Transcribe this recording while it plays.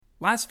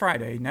Last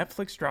Friday,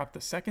 Netflix dropped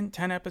the second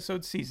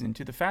 10-episode season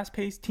to the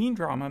fast-paced teen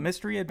drama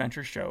mystery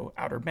adventure show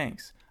Outer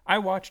Banks. I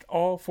watched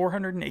all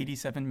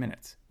 487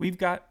 minutes. We've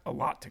got a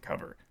lot to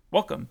cover.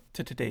 Welcome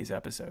to today's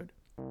episode.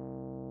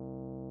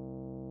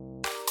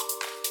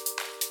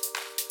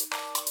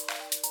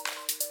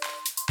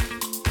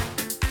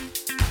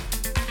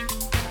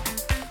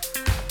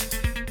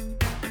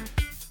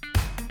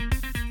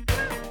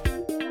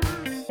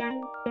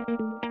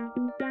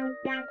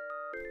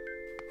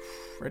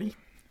 Ready?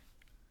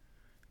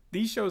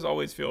 These shows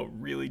always feel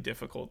really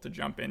difficult to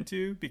jump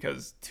into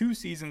because 2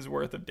 seasons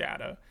worth of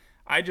data.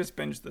 I just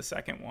binged the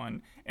second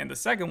one, and the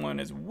second one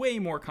is way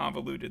more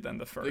convoluted than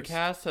the first. The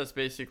cast has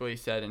basically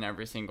said in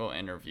every single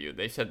interview,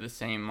 they said the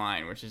same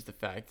line, which is the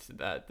fact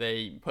that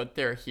they put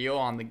their heel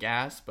on the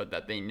gas, but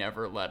that they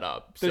never let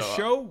up. The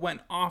show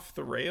went off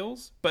the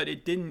rails, but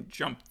it didn't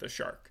jump the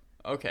shark.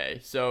 Okay,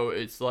 so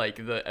it's like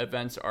the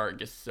events are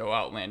just so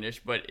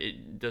outlandish, but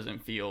it doesn't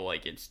feel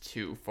like it's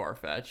too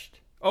far-fetched.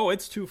 Oh,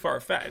 it's too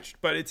far-fetched,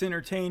 but it's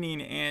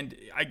entertaining, and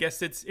I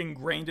guess it's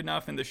ingrained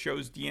enough in the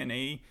show's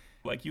DNA.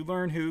 Like, you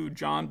learn who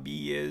John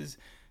B. is.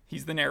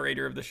 He's the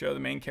narrator of the show, the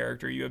main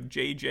character. You have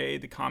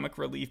JJ, the comic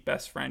relief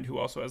best friend, who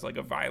also has, like,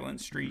 a violent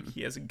streak.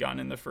 He has a gun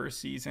in the first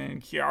season.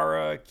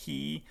 Kiara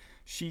Key,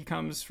 she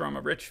comes from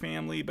a rich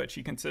family, but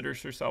she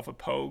considers herself a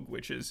pogue,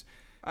 which is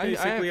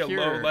basically a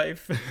low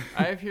life.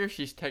 I have here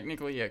she's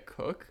technically a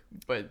cook,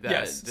 but that...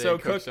 Yes, so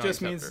cook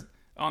just means...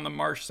 on the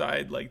Marsh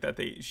side, like that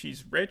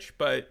she's rich,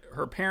 but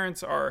her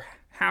parents are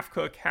half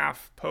cook,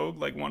 half pogue.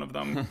 Like one of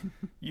them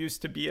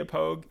used to be a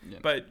pogue,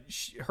 but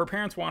her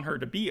parents want her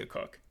to be a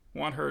cook,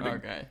 want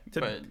her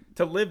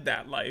to live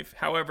that life.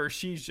 However,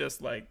 she's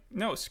just like,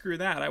 no, screw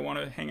that. I want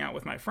to hang out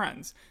with my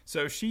friends.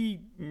 So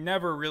she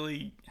never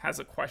really has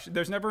a question.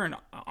 There's never an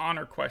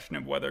honor question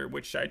of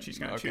which side she's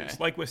going to choose.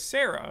 Like with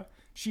Sarah,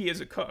 she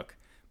is a cook,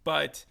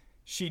 but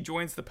she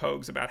joins the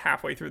Pogues about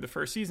halfway through the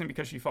first season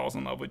because she falls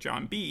in love with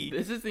John B.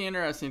 This is the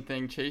interesting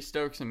thing. Chase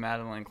Stokes and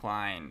Madeline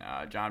Klein,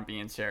 John B.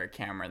 and Sarah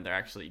Cameron, they're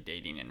actually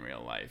dating in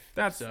real life.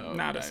 That's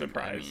not a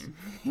surprise.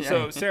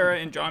 So Sarah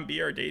and John B.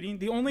 are dating.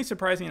 The only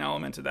surprising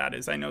element to that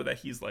is I know that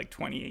he's like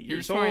 28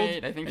 years old.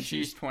 28. I think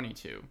she's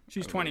 22.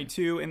 She's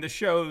 22. In the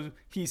show,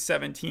 he's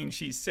 17.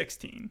 She's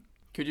 16.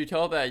 Could you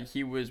tell that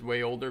he was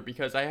way older?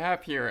 Because I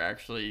have here,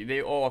 actually, they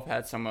all have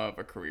had some of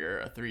a career,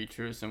 a 3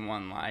 truths and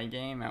 1 lie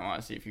game. I want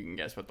to see if you can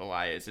guess what the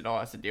lie is. It all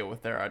has to deal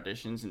with their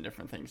auditions and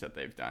different things that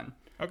they've done.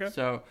 Okay.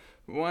 So,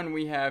 one,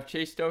 we have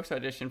Chase Stokes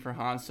auditioned for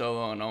Han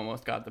Solo and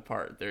almost got the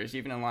part. There's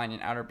even a line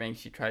in Outer Banks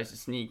she tries to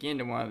sneak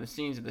into one of the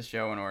scenes of the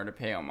show in order to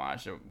pay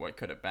homage to what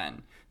could have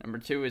been. Number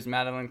 2 is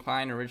Madeline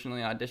Klein originally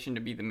auditioned to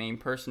be the main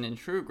person in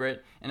True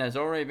Grit and has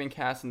already been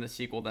cast in the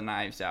sequel to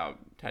Knives Out,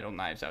 titled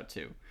Knives Out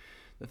 2.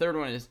 The third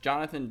one is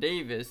Jonathan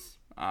Davis.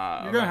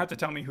 You're going to have to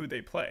tell me who they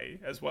play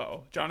as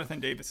well. Jonathan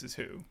Davis is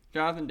who?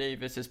 Jonathan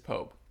Davis is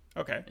Pope.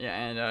 Okay. Yeah,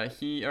 and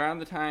he, around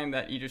the time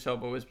that Idris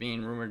Elba was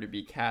being rumored to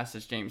be cast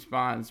as James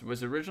Bond,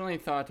 was originally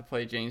thought to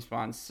play James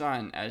Bond's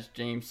son as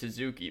James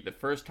Suzuki. The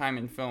first time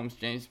in films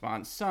James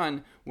Bond's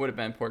son would have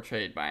been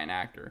portrayed by an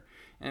actor.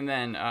 And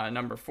then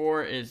number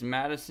 4 is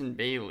Madison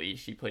Bailey.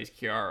 She plays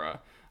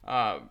Kiara.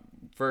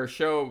 For a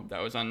show that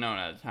was unknown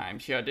at the time.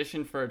 She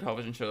auditioned for a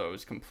television show that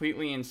was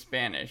completely in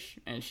Spanish,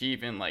 and she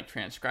even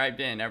transcribed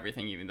it and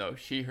everything, even though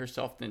she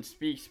herself didn't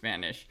speak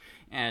Spanish.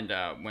 And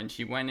when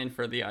she went in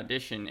for the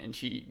audition, and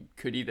she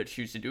could either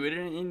choose to do it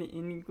in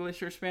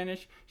English or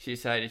Spanish, she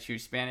decided to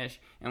choose Spanish.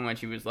 And when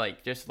she was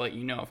like, just to let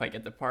you know, if I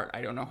get the part,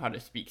 I don't know how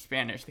to speak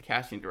Spanish, the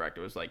casting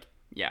director was like,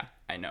 yeah,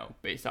 I know,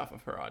 based off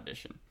of her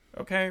audition.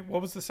 Okay,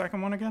 what was the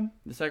second one again?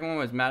 The second one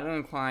was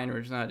Madeline Klein,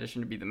 originally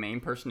auditioned to be the main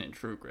person in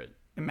True Grit.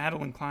 And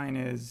Madeline Klein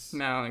is...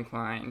 Madeline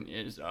Klein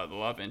is the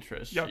love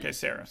interest. Okay,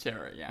 Sarah.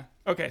 Sarah, yeah.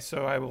 Okay,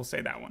 so I will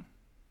say that one.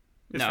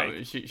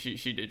 No,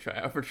 she did try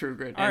out for True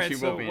Grit. All and right, she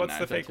so will be what's in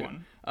the fake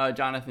one?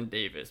 Jonathan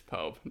Davis,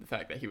 Pope. The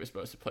fact that he was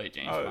supposed to play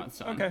James Bond's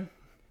son. Okay.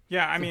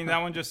 Yeah, I mean, that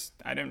one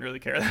I didn't really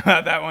care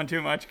about that one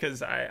too much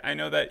because I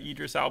know that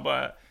Idris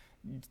Elba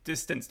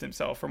distanced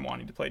himself from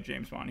wanting to play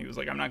James Bond. He was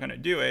like, I'm not going to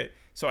do it.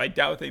 So I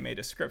doubt they made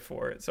a script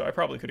for it. So I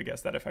probably could have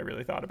guessed that if I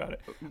really thought about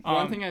it.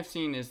 One thing I've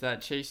seen is that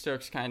Chase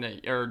Stokes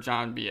or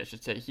John B, I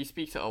should say, he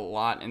speaks a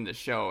lot in the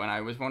show. And I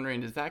was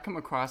wondering, does that come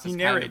across as he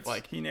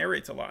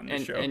narrates a lot in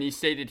the show. And he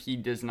stated he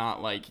does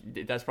not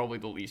that's probably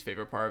the least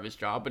favorite part of his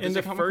job. But does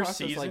it come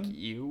across as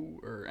you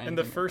or anything? In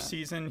the first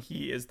season,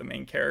 he is the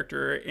main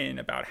character. In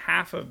about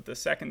half of the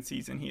second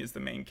season, he is the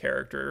main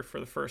character for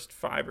the first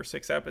 5 or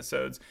 6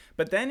 episodes.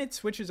 But then it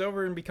switches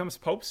over and becomes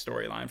Pope's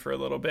storyline for a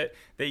little bit.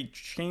 They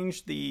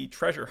changed the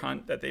treasure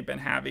hunt that they've been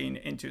having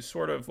into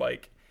sort of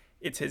like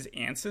it's his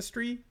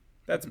ancestry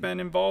that's been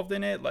involved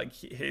in it. Like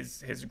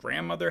his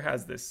grandmother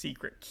has this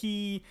secret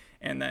key,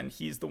 and then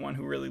he's the one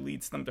who really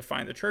leads them to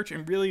find the church.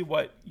 And really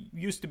what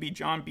used to be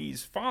John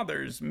B's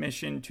father's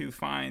mission to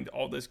find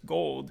all this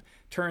gold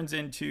turns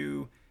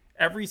into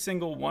every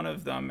single one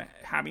of them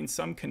having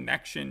some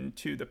connection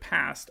to the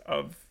past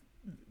of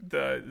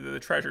the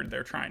treasure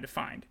they're trying to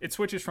find. It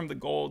switches from the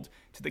gold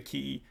to the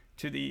key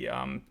to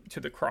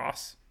the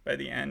cross by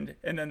the end,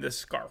 and then the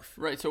scarf.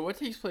 Right. So what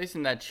takes place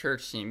in that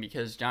church scene?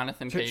 Because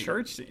Jonathan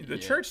Payton. The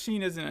church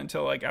scene isn't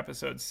until like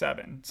episode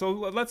 7. So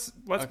let's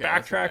Okay,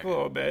 backtrack a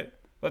little bit.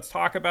 Let's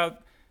talk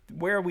about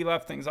where we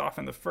left things off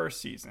in the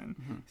first season.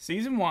 Mm-hmm.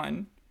 Season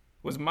 1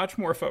 was much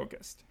more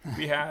focused.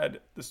 We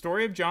had the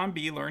story of John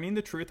B. learning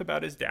the truth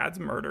about his dad's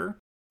murder,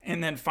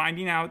 and then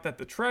finding out that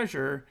the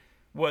treasure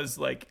was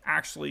like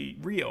actually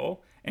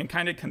real, and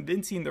kind of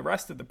convincing the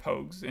rest of the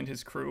Pogues and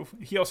his crew.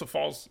 He also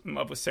falls in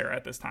love with Sarah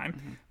at this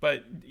time,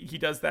 but he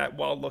does that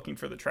while looking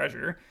for the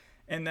treasure.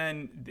 And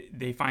then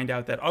they find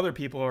out that other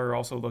people are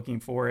also looking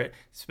for it.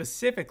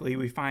 Specifically,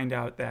 we find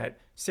out that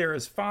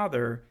Sarah's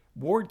father,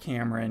 Ward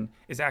Cameron,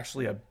 is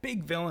actually a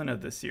big villain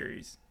of the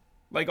series.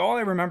 Like, all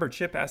I remember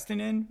Chip Eston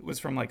in was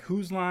from like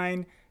Whose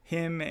Line,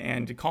 him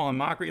and Colin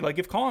Mockery. Like,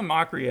 if Colin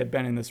Mockery had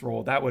been in this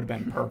role, that would have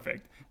been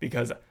perfect,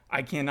 because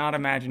I cannot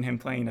imagine him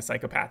playing a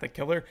psychopathic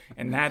killer,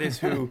 and that is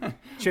who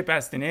Chip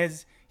Eston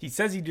is. He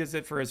says he does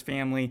it for his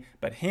family,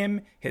 but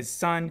him, his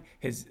son,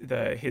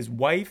 his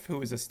wife,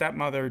 who is a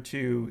stepmother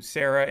to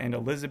Sarah and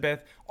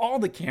Elizabeth, all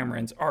the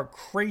Camerons are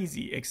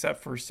crazy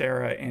except for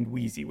Sarah and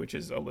Wheezy, which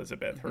is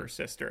Elizabeth, her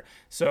sister.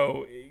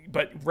 So,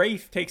 but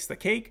Rafe takes the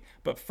cake.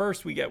 But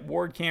first, we get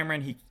Ward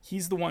Cameron.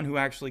 He's the one who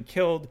actually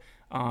killed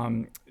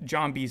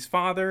John B's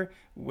father,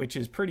 which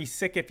is pretty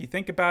sick if you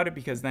think about it,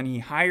 because then he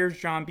hires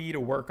John B to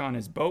work on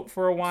his boat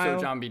for a while.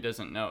 So John B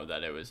doesn't know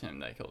that it was him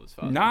that killed his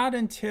father? Not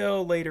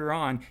until later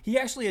on. He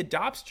actually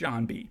adopts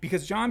John B,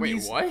 because John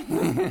B's... Wait,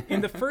 what?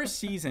 In the first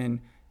season,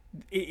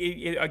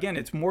 again,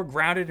 it's more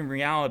grounded in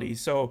reality.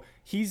 So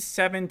he's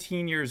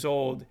 17 years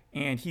old,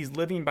 and he's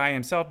living by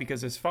himself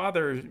because his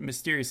father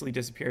mysteriously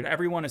disappeared.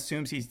 Everyone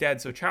assumes he's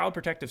dead, so Child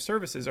Protective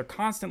Services are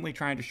constantly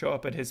trying to show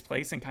up at his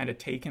place and kind of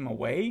take him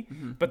away.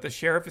 Mm-hmm. But the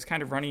sheriff is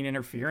kind of running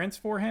interference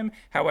for him.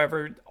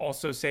 However,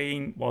 also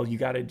saying, well, you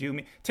got to do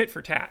me tit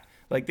for tat.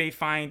 Like, they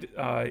find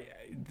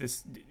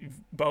this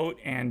boat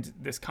and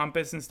this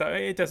compass and stuff.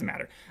 It doesn't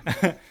matter.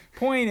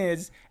 Point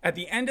is, at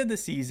the end of the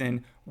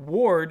season,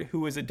 Ward,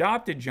 who has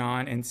adopted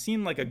John and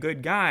seemed like a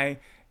good guy,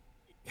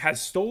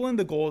 has stolen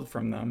the gold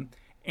from them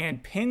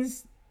and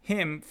pins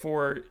him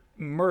for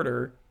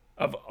murder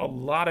of a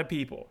lot of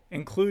people,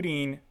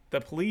 including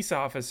the police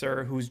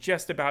officer who's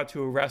just about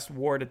to arrest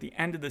Ward at the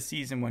end of the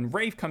season, when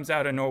Rafe comes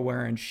out of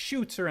nowhere and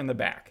shoots her in the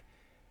back.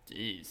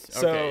 Jeez.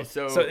 Okay,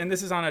 so and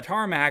this is on a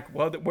tarmac,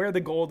 where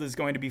the gold is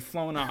going to be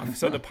flown off.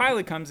 So the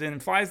pilot comes in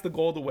and flies the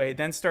gold away,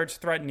 then starts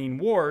threatening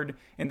Ward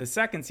in the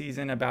second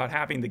season about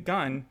having the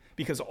gun,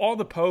 because all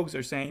the Pogues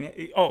are saying,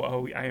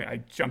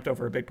 I jumped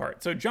over a big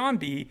part. So John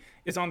B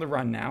is on the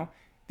run now.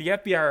 The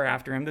FBI are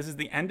after him. This is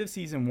the end of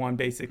season 1,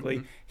 basically.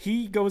 Mm-hmm.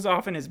 He goes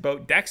off in his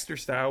boat, Dexter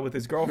style, with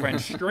his girlfriend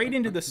straight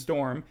into the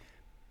storm.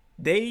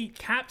 They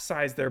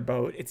capsize their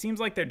boat. It seems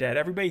like they're dead.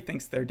 Everybody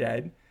thinks they're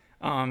dead.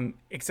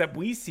 Except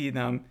we see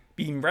them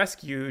being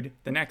rescued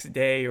the next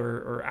day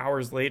or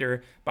hours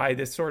later by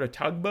this sort of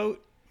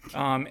tugboat,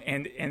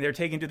 and they're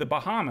taken to the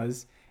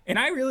Bahamas. And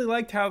I really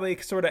liked how they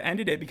sort of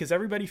ended it, because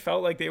everybody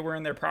felt like they were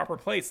in their proper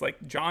place.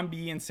 Like, John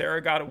B and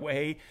Sarah got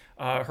away.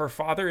 Her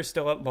father is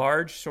still at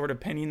large, sort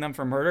of pinning them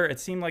for murder. It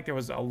seemed like there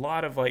was a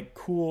lot of like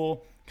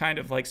cool kind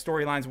of like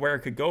storylines where it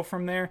could go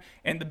from there.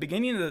 And the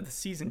beginning of the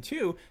season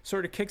 2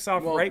 sort of kicks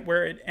off right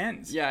where it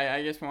ends. Yeah,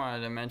 I just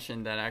wanted to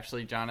mention that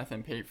actually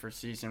Jonathan Pate for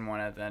season 1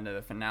 at the end of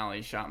the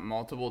finale shot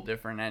multiple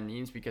different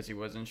endings because he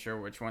wasn't sure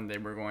which one they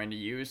were going to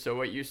use. So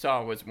what you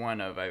saw was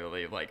one of, I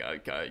believe, like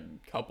a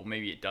couple,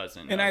 maybe a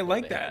dozen. And I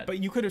like that. But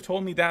you could have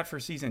told me that for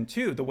season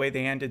 2, the way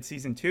they ended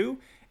season 2.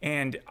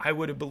 And I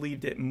would have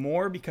believed it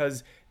more,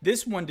 because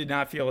this one did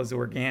not feel as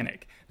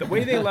organic. The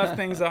way they left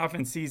things off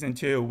in season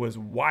 2 was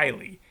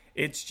wily.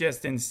 It's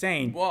just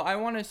insane. Well, I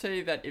want to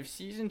say that if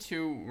season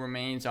 2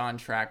 remains on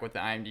track with the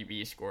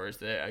IMDb scores,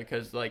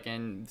 because like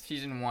in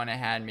season 1 it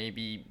had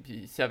maybe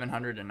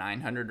 700 to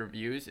 900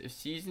 reviews. If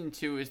season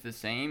 2 is the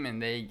same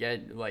and they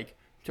get like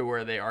to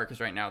where they are, because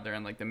right now they're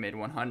in like the mid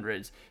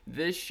 100s,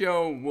 this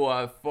show will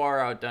have far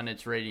outdone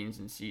its ratings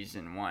in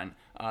season 1.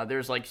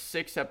 There's like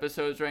 6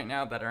 episodes right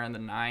now that are in the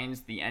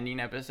 9s. The ending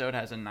episode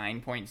has a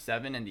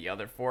 9.7, and the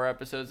other 4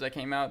 episodes that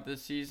came out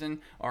this season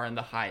are in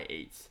the high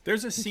 8s.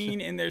 There's a scene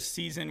in this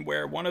season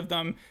where one of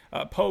them,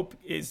 Pope,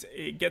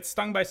 gets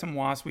stung by some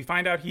wasps. We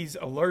find out he's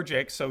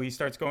allergic, so he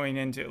starts going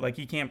into, like,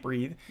 he can't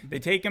breathe. They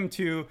take him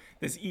to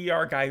this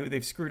ER guy who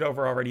they've screwed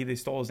over already. They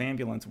stole his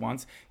ambulance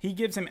once. He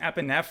gives him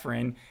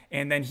epinephrine,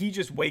 and then he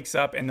just wakes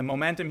up, and the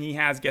momentum he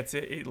has gets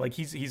it, like,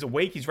 he's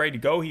awake, he's ready to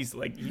go. He's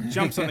like, he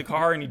jumps in the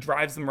car and he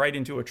drives them right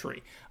into a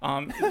tree.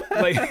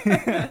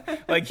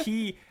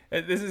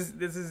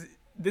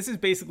 This is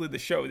basically the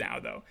show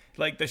now, though.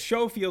 Like, the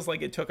show feels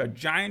like it took a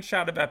giant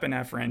shot of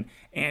epinephrine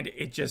and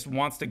it just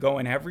wants to go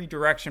in every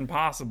direction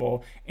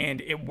possible. And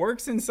it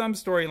works in some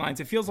storylines.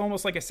 It feels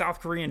almost like a South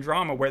Korean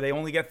drama where they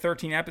only get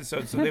 13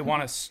 episodes, so they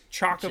want to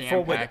chock it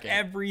full with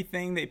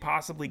everything they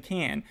possibly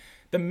can.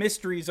 The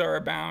mysteries are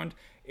abound.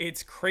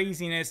 It's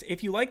craziness.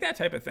 If you like that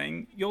type of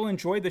thing, you'll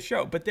enjoy the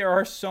show. But there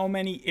are so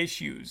many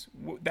issues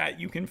that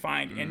you can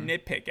find and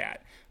nitpick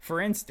at. For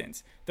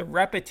instance, the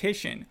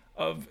repetition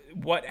of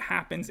what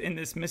happens in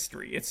this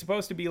mystery. It's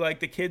supposed to be like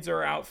the kids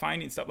are out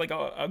finding stuff, like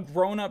a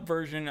grown-up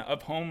version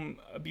of Home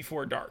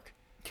Before Dark.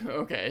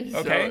 Okay.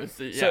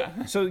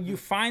 So you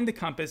find the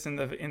compass in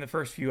the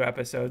first few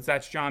episodes.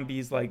 That's John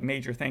B's like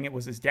major thing. It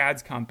was his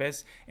dad's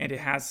compass, and it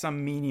has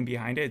some meaning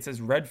behind it. It says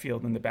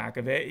Redfield in the back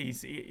of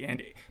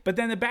it. But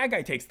then the bad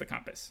guy takes the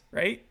compass,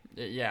 right?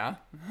 Yeah.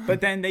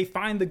 But then they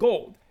find the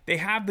gold. They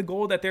have the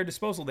gold at their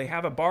disposal. They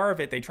have a bar of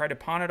it. They try to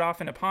pawn it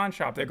off in a pawn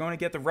shop. They're going to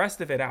get the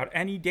rest of it out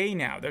any day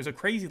now. There's a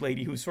crazy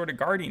lady who's sort of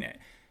guarding it.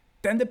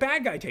 Then the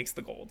bad guy takes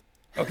the gold.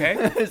 Okay?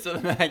 So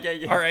the bad guy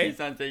keeps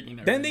on taking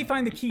everything. Then they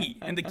find the key.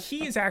 And the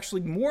key is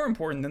actually more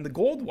important than the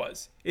gold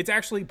was. It's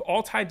actually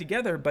all tied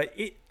together, but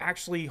it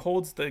actually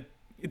holds the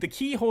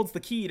key holds the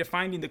key to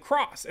finding the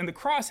cross. And the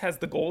cross has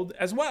the gold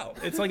as well.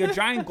 It's like a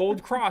giant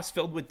gold cross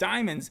filled with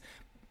diamonds,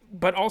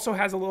 but also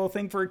has a little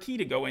thing for a key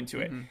to go into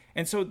it.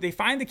 And so they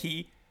find the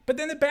key, but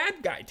then the bad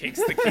guy takes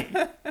the key.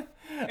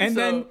 And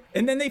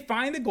then they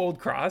find the gold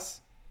cross,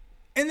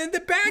 and then the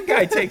bad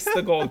guy takes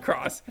the gold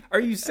cross. Are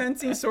you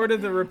sensing sort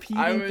of the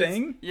repeating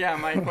thing? Yeah,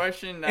 my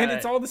question... and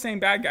it's all the same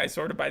bad guy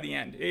sort of by the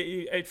end.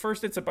 At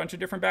first, it's a bunch of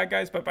different bad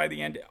guys, but by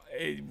the end,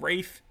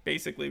 Rafe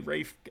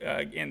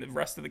and the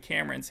rest of the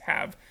Camerons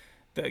have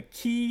the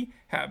key,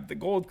 have the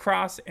gold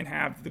cross, and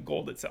have the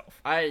gold itself.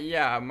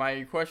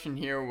 My question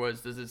here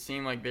was, does it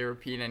seem like they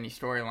repeat any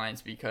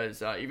storylines?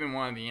 Because even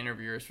one of the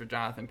interviewers for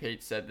Jonathan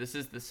Pate said this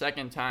is the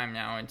second time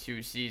now in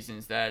 2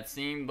 seasons that it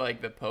seemed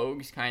like the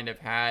Pogues kind of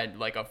had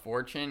like a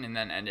fortune and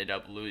then ended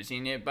up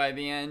losing it by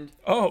the end.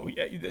 Oh,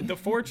 yeah, the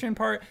fortune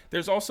part.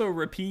 There's also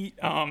repeat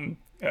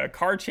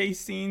car chase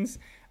scenes.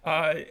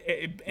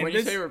 When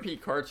you say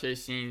repeat car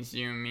chase scenes,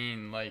 you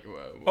mean like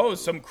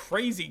some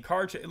crazy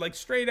car chase, like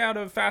straight out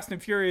of Fast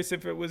and Furious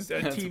if it was a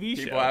TV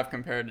show. People have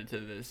compared it to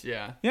this,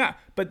 yeah,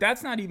 but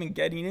that's not even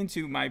getting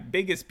into my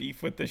biggest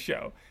beef with the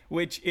show,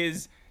 which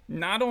is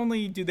not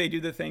only do they do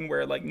the thing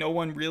where like no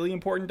one really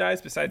important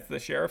dies besides the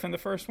sheriff in the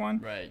first one,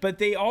 right, but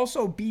they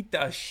also beat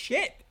the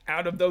shit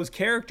out of those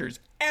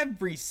characters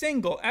every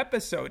single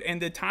episode, and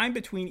the time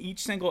between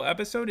each single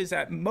episode is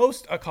at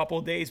most a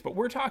couple days, but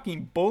we're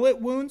talking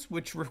bullet wounds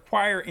which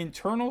require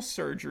internal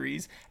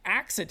surgeries,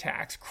 axe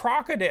attacks,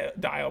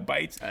 crocodile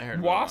bites,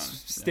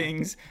 wasp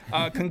stings,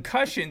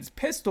 concussions,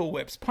 pistol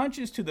whips,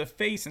 punches to the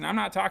face, and I'm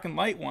not talking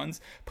light ones,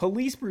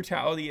 police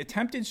brutality,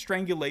 attempted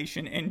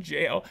strangulation, and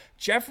jail,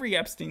 Jeffrey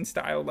Epstein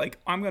style, like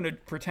I'm gonna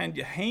pretend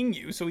to hang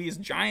you, so he has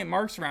giant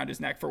marks around his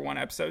neck for one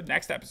episode.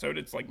 Next episode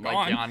it's like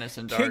gone. Giannis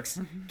and Dark.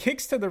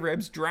 Kicks to the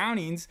ribs,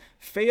 drownings,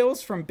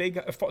 falls from big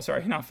heights,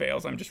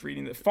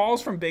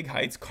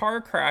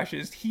 car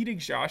crashes, heat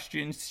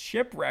exhaustion,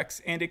 shipwrecks,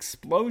 and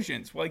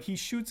explosions. Like he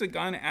shoots a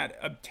gun at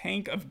a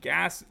tank of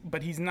gas,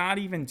 but he's not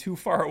even too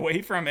far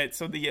away from it,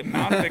 so the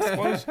amount of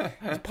explosion,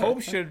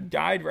 Pope should have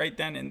died right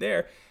then and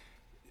there.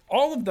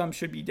 All of them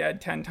should be dead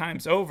 10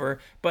 times over,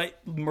 but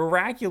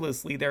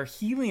miraculously their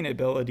healing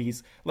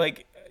abilities,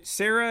 like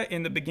Sarah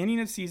in the beginning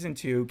of season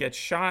 2 gets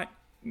shot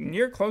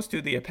near close to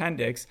the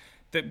appendix.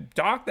 The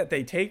doc that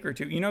they take her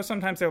to,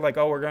 sometimes they're like,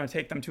 oh, we're going to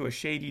take them to a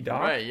shady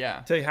doc, right, yeah,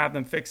 to have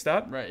them fixed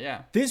up. Right,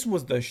 yeah. This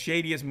was the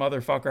shadiest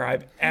motherfucker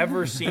I've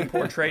ever seen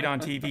portrayed on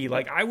TV.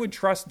 Like, I would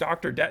trust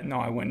Dr. No,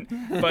 I wouldn't.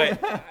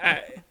 But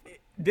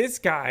this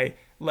guy,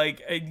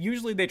 like,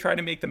 usually they try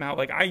to make them out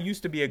like, I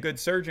used to be a good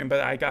surgeon,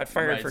 but I got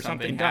fired for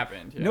something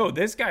happened. Yeah. No,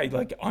 this guy,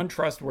 like,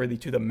 untrustworthy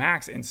to the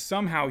max, and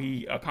somehow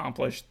he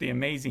accomplished the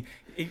amazing.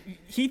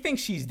 He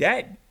thinks she's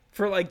dead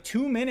for like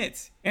 2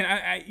 minutes, and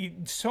I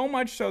so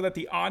much so that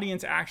the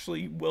audience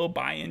actually will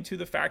buy into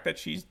the fact that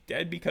she's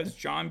dead, because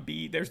John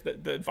B, there's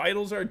the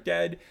vitals are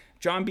dead,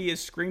 John B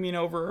is screaming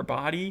over her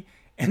body,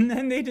 and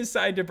then they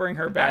decide to bring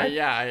her back.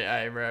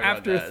 I read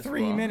after about that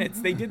 3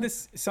 minutes. They did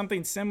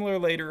something similar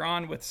later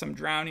on with some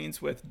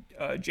drownings with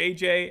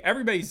JJ.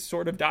 Everybody's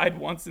sort of died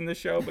once in the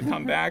show but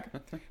come back.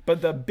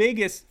 But the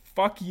biggest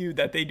fuck you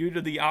that they do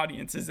to the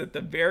audience is at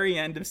the very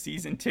end of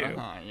season 2,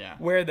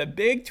 where the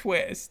big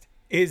twist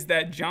is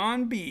that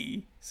John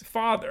B's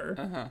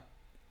father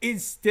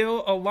is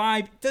still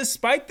alive,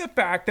 despite the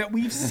fact that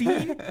we've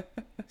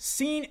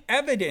seen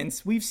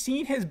evidence. We've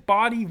seen his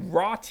body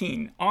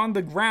rotting on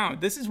the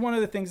ground. This is one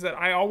of the things that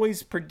I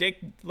always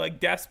predict,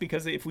 like deaths,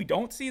 because if we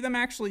don't see them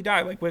actually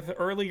die, like with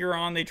earlier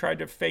on, they tried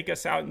to fake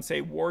us out and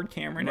say Ward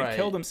Cameron had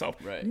killed himself.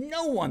 Right.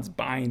 No one's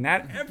buying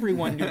that.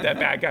 Everyone knew that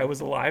bad guy was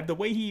alive. The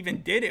way he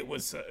even did it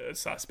was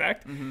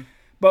suspect.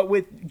 But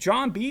with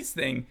John B's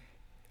thing,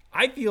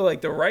 I feel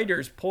like the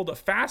writers pulled a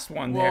fast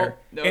one there,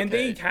 and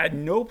they had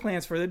no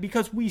plans for it,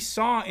 because we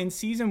saw in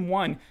season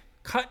 1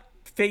 cut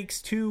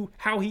fakes to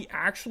how he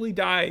actually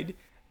died,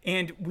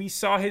 and we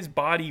saw his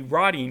body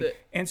rotting.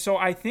 And so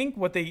I think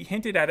what they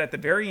hinted at the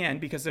very end,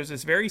 because there's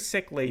this very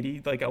sick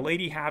lady, like a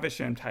Lady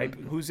Havisham type,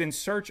 who's in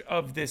search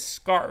of this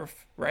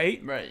scarf,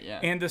 right? Right, yeah.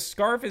 And the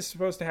scarf is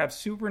supposed to have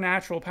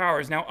supernatural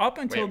powers. Now, up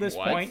until this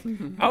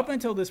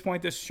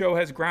point, this show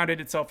has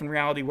grounded itself in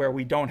reality where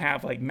we don't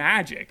have like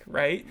magic,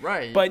 right?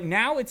 Right. But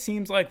now it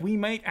seems like we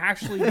might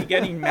actually be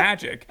getting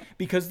magic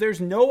because there's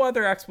no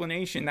other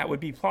explanation that would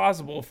be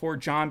plausible for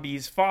John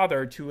B's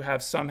father to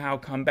have somehow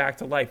come back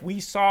to life. We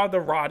saw the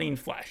rotting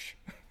flesh.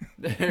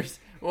 There's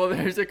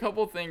a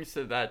couple things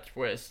to that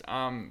twist.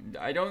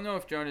 I don't know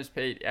if Jonas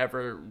Pate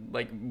ever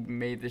like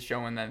made the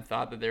show and then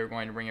thought that they were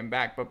going to bring him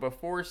back. But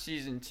before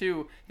season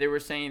 2, they were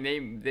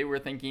saying they were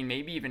thinking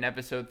maybe even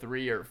episode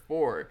 3 or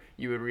 4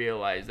 you would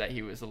realize that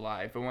he was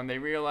alive. But when they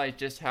realized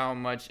just how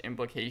much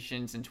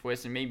implications and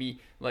twists and maybe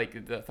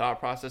like the thought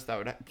process that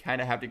would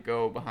kind of have to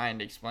go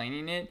behind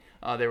explaining it,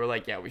 they were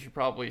like, yeah, we should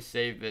probably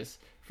save this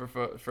for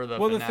the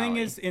finale. The thing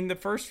is, in the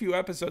first few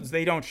episodes,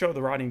 they don't show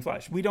the rotting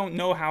flesh. We don't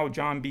know how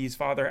John B's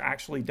father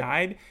actually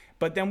died,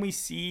 but then we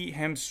see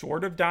him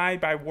sort of die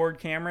by Ward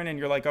Cameron, and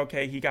you're like,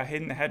 okay, he got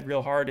hit in the head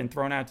real hard and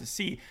thrown out to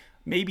sea.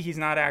 Maybe he's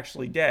not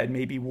actually dead.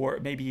 Maybe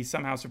he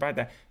somehow survived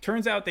that.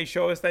 Turns out they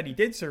show us that he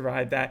did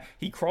survive that.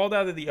 He crawled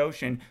out of the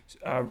ocean,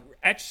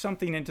 etched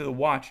something into the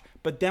watch,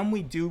 but then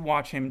we do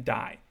watch him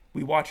die.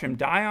 We watch him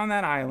die on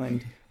that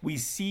island. We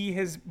see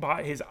his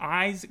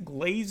eyes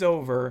glaze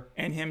over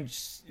and him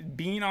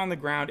being on the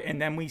ground,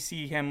 and then we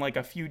see him like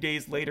a few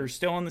days later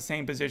still in the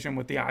same position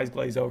with the eyes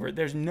glazed over.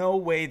 There's no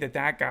way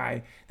that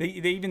guy, they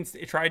even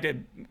tried to,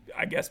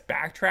 I guess,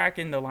 backtrack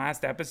in the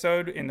last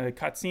episode in the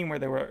cutscene where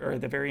they were, or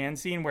the very end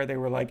scene where they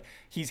were like,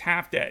 he's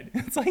half dead.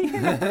 It's like,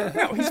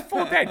 no, he's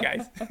full dead,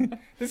 guys.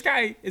 This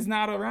guy is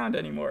not around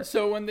anymore.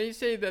 So when they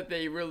say that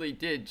they really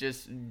did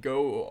just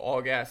go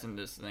all gas in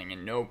this thing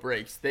and no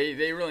brakes,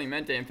 they really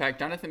meant it. In fact,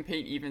 Jonathan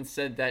Pate even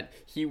said that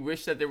he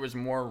wished that there was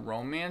more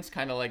romance,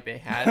 kind of like they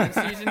had in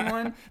season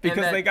 1.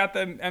 Because they got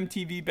the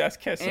MTV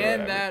Best Kiss.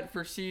 And that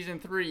for season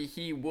 3,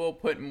 he will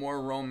put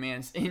more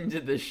romance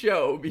into the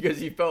show because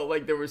he felt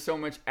like there was so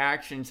much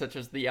action, such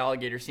as the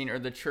alligator scene or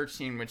the church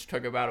scene, which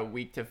took about a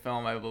week to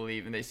film, I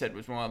believe, and they said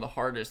was one of the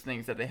hardest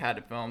things that they had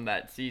to film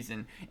that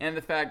season. And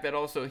the fact that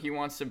also he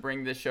wants to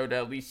bring this show to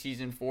at least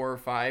season 4 or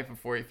 5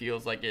 before he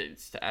feels like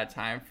it's at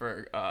time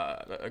for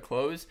a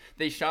close.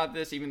 They shot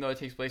this, even though it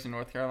takes place in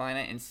North Carolina,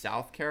 in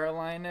South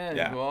Carolina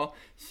as well.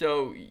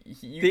 So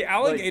the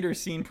alligator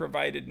scene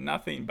provided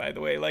nothing, by the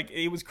way. Like,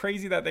 it was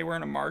crazy that they were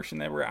in a marsh and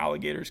there were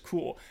alligators.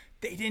 Cool.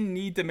 They didn't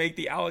need to make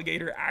the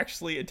alligator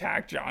actually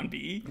attack John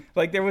B.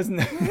 Like, there was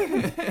no...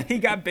 He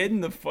got bit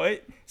in the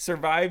foot,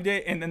 survived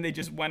it, and then they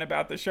just went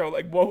about the show.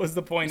 Like, what was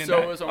the point in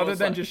that? Other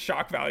than just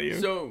shock value.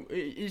 So,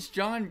 is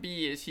John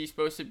B., is he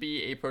supposed to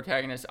be a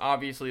protagonist,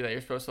 obviously, that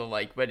you're supposed to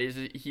like, but is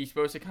he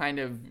supposed to kind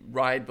of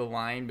ride the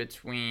line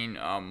between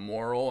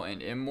moral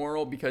and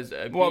immoral? Because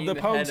the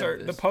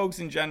Pogues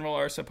in general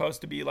are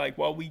supposed to be like,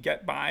 well, we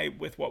get by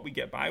with what we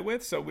get by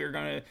with, so we're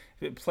going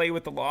to play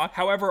with the law.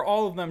 However,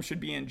 all of them should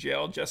be in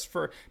jail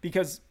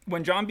because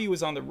when John B.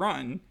 was on the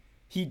run,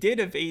 he did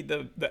evade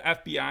the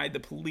FBI, the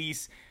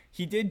police.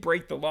 He did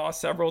break the law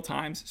several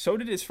times. So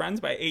did his friends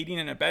by aiding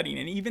and abetting.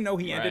 And even though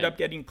he ended up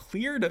getting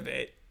cleared of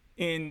it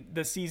in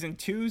the season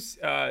 2's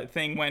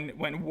thing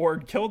when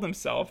Ward killed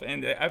himself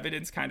and the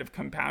evidence kind of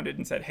compounded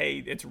and said,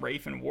 hey, it's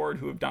Rafe and Ward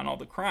who have done all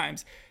the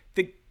crimes,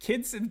 the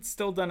kids had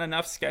still done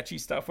enough sketchy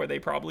stuff where they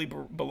probably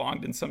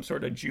belonged in some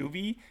sort of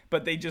juvie,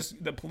 but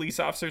the police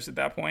officers at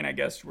that point, I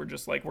guess, were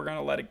just like, we're going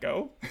to let it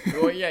go.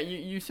 Well, yeah,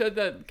 you said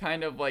that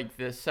kind of like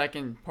the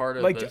second part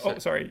of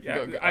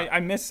I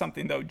missed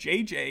something, though.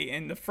 JJ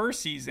in the first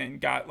season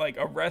got like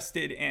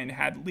arrested and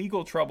had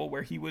legal trouble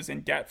where he was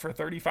in debt for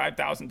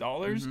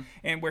 $35,000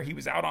 and where he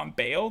was out on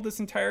bail this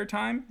entire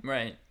time.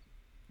 Right.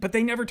 But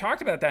they never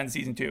talked about that in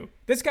season 2.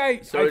 This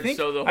guy,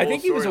 I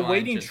think he was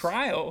awaiting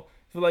trial.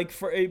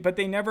 But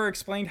they never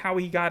explained how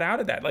he got out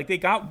of that. Like, they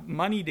got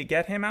money to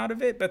get him out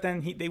of it, but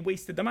then they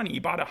wasted the money. He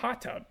bought a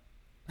hot tub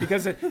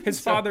because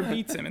his father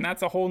beats him, and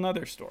that's a whole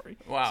nother story.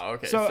 Wow,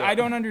 okay. So I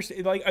don't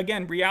understand. Like,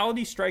 again,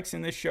 reality strikes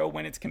in this show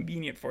when it's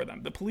convenient for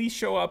them. The police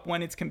show up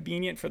when it's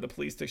convenient for the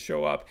police to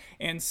show up,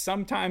 and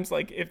sometimes,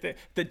 like, if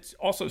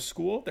also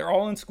school, they're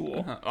all in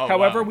school.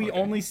 However, we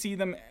only see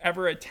them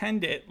ever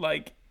attend it,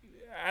 like,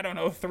 I don't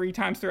know, 3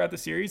 times throughout the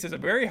series. Is a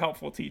very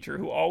helpful teacher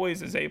who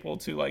always is able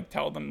to like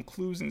tell them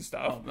clues and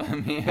stuff.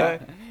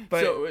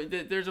 So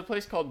there's a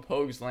place called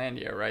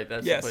Pogueslandia, right?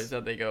 That's the place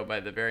that they go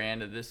by the very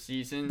end of this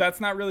season.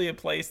 That's not really a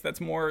place.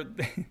 That's more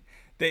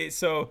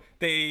it's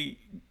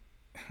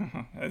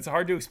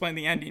hard to explain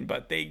the ending,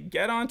 but they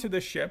get onto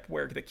the ship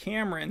where the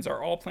Camerons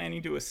are all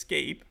planning to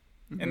escape.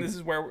 And this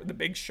is where the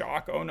big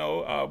shock. Oh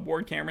no,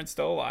 Ward Cameron's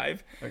still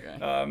alive.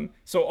 Okay.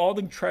 So all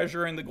the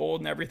treasure and the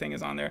gold and everything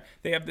is on there.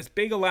 They have this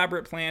big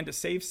elaborate plan to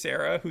save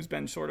Sarah, who's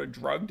been sort of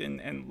drugged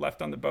and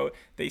left on the boat.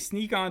 They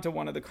sneak onto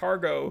one of the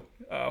cargo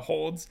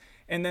holds,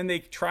 and then they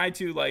try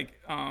to like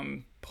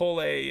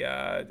pull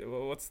a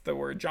what's the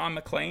word, John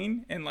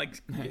McClane, and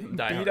like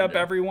beat up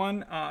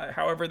everyone.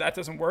 However, that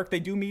doesn't work. They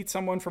do meet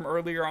someone from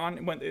earlier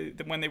on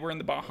when they were in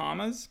the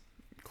Bahamas.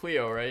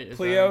 Cleo, right?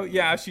 Cleo,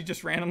 yeah, she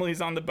just randomly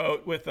is on the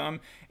boat with them,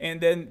 and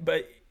then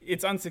but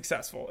it's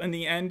unsuccessful. In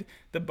the end,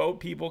 the boat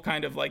people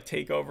kind of like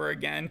take over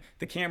again.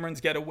 The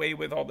Camerons get away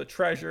with all the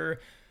treasure,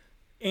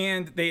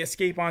 and they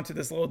escape onto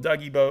this little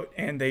Dougie boat,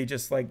 and they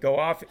just like go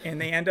off, and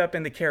they end up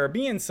in the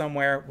Caribbean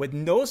somewhere with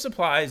no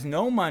supplies,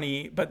 no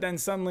money. But then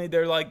suddenly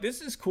they're like,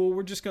 this is cool.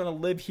 We're just going to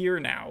live here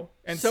now.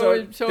 And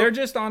so they're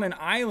just on an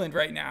island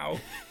right now.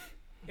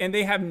 And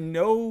they have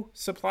no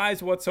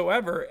supplies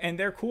whatsoever, and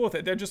they're cool with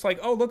it. They're just like,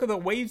 oh, look at the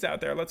waves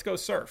out there. Let's go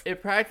surf.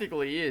 It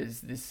practically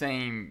is the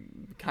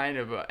same kind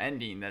of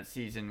ending that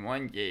season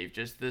 1 gave,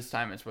 just this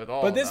time it's with all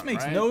of them, But this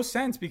makes right? no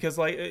sense because,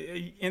 like,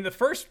 in the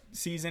first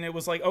season, it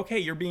was like, okay,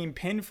 you're being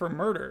pinned for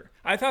murder.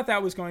 I thought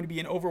that was going to be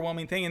an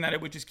overwhelming thing and that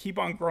it would just keep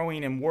on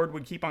growing and Ward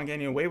would keep on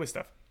getting away with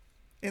stuff.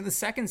 In the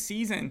second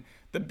season,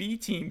 the B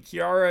team,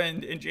 Kiara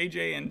and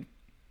JJ and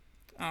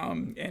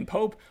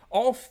Pope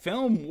all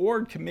film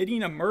Ward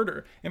committing a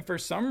murder, and for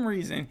some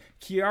reason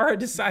Kiara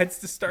decides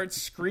to start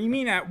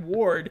screaming at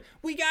Ward,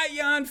 "We got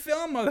you on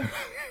film,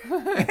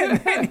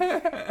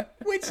 motherfucker!"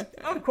 Which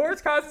of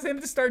course causes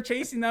him to start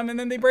chasing them, and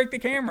then they break the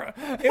camera.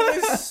 It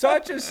was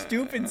such a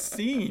stupid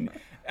scene.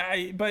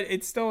 But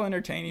it's still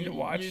entertaining to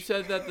watch. You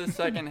said that the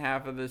second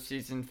half of the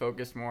season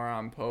focused more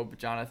on Pope.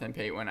 Jonathan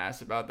Pate, when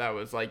asked about that,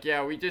 was like,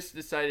 yeah, we just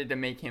decided to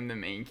make him the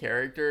main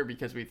character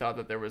because we thought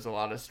that there was a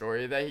lot of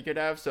story that he could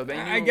have. So they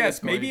knew I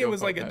guess maybe it was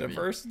Pope like a heavy.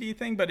 diversity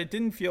thing, but it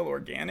didn't feel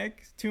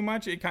organic too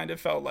much. It kind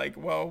of felt like,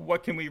 well,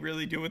 what can we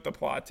really do with the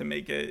plot to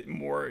make it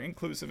more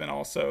inclusive and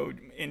also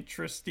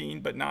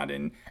interesting, but not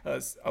in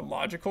a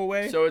logical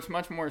way? So it's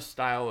much more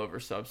style over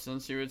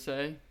substance, you would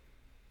say?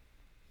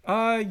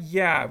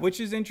 Yeah, which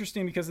is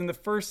interesting because in the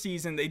first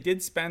season, they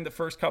did spend the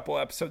first couple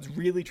episodes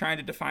really trying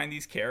to define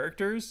these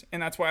characters.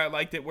 And that's why I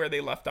liked it where they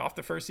left off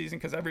the first season,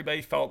 because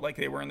everybody felt like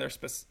they were in their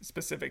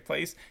specific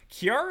place.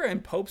 Kiara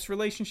and Pope's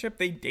relationship,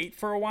 they date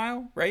for a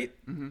while, right?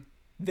 Mm-hmm.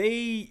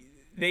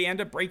 They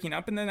end up breaking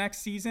up in the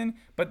next season,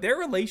 but their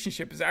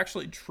relationship is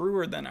actually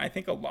truer than I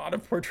think a lot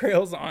of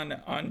portrayals on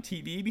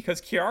TV, because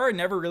Kiara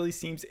never really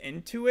seems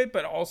into it,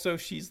 but also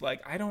she's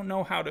like, I don't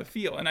know how to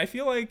feel. And I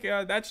feel like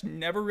that's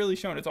never really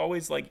shown. It's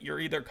always like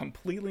you're either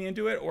completely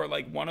into it or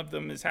like one of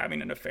them is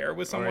having an affair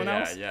with someone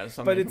else. Yeah,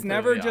 but it's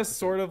never just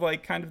sort of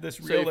like kind of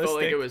this realistic, you felt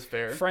like it was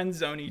fair? Friend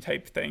zone-y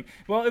type thing.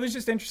 Well, it was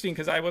just interesting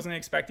because I wasn't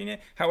expecting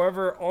it.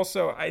 However,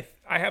 also I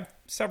have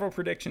several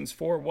predictions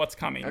for what's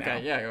coming now.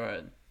 Okay, yeah, go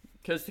ahead.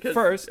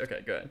 First,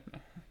 okay, good.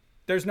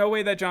 There's no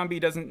way that John B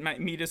doesn't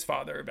meet his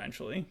father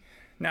eventually.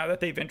 Now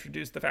that they've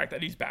introduced the fact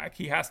that he's back,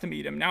 he has to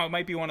meet him. Now it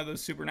might be one of those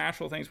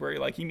supernatural things where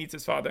he meets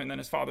his father and then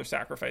his father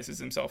sacrifices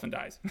himself and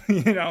dies.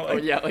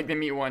 Like they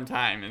meet one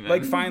time and then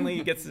like finally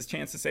he gets his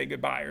chance to say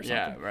goodbye or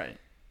something. Yeah, right.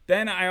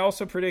 Then I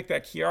also predict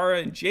that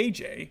Kiara and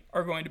JJ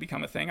are going to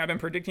become a thing. I've been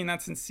predicting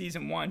that since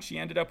season 1. She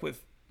ended up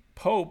with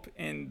Pope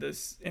in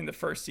the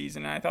first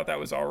season, and I thought that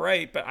was all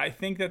right, but I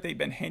think that they've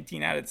been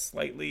hinting at it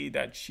slightly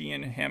that she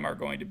and him are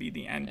going to be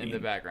the ending. In the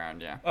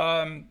background,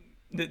 yeah.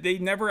 They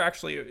never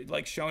actually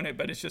shown it,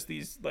 but it's just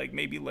these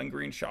maybe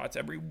lingering shots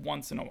every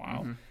once in a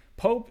while. Mm-hmm.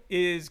 Pope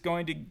is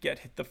going to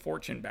get the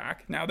fortune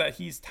back now that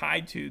he's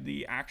tied to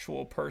the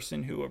actual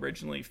person who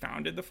originally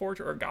founded the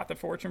fortune or got the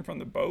fortune from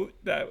the boat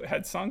that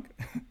had sunk.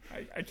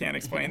 I can't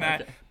explain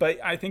that, okay. But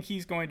I think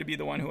he's going to be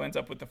the one who ends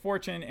up with the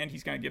fortune, and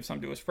he's going to give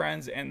some to his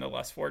friends and the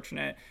less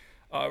fortunate.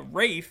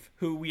 Rafe,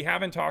 who we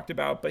haven't talked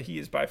about, but he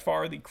is by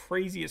far the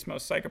craziest,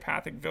 most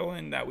psychopathic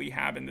villain that we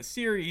have in the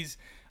series.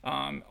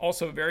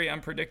 Also very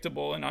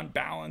unpredictable and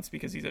unbalanced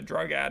because he's a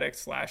drug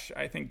addict /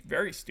 I think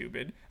very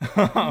stupid.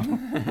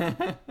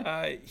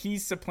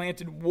 He's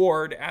supplanted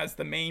Ward as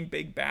the main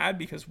big bad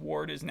because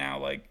Ward is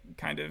now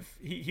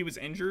he was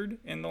injured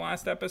in the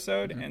last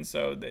episode. Mm-hmm. And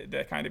so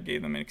that kind of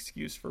gave them an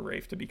excuse for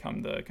Rafe to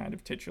become the kind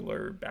of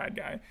titular bad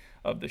guy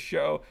of the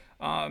show.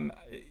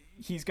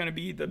 He's going to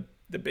be the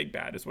big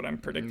bad is what I'm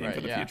predicting for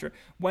the future.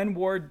 When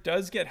Ward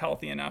does get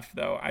healthy enough,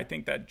 though, I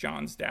think that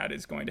John's dad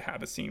is going to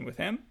have a scene with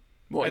him.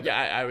 Well,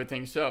 I would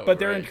think so. But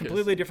they're in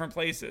completely different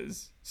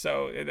places.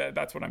 So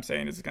that's what I'm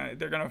saying is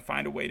they're going to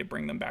find a way to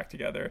bring them back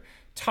together.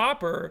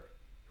 Topper,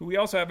 who we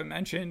also haven't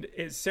mentioned,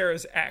 is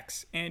Sarah's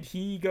ex. And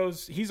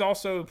he's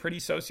also pretty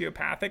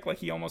sociopathic. Like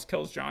he almost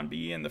kills John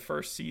B in the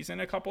first season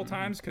a couple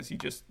times because he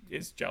just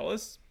is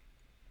jealous.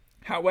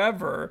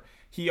 However,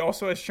 he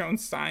also has shown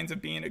signs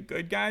of being a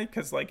good guy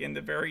because in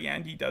the very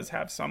end, he does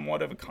have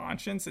somewhat of a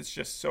conscience. It's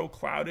just so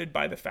clouded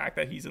by the fact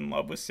that he's in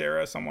love with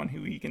Sarah, someone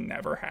who he can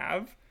never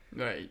have.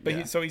 Right.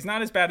 But so he's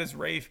not as bad as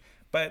Rafe,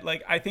 but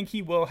I think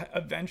he will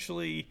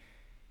eventually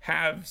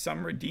have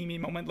some redeeming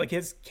moment.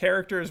 His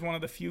character is one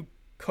of the few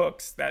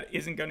cooks that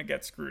isn't going to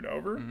get screwed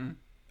over.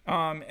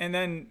 Mm-hmm. And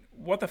then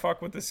what the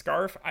fuck with the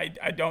scarf?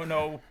 I don't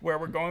know where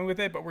we're going with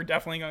it, but we're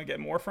definitely going to get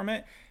more from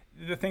it.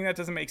 The thing that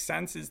doesn't make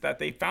sense is that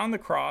they found the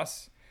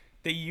cross.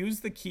 They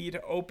used the key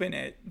to open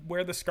it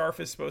where the scarf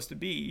is supposed to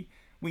be.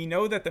 We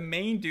know that the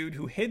main dude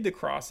who hid the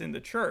cross in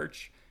the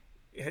church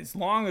has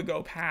long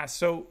ago passed.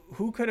 So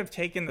who could have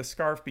taken the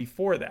scarf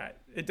before that?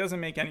 It doesn't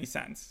make any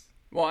sense.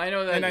 Well, I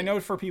know that, and I know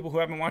for people who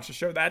haven't watched the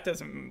show, that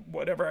doesn't,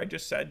 whatever I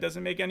just said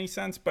doesn't make any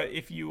sense. But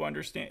if you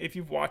understand, if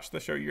you've watched the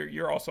show,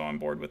 you're also on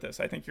board with this.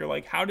 I think you're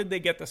like, how did they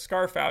get the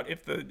scarf out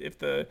if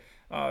the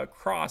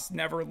cross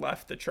never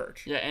left the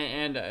church? Yeah,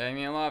 and I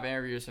mean, a lot of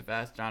interviewers have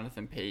asked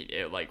Jonathan Pate,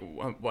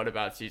 what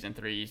about season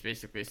 3? He's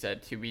basically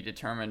said to be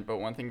determined. But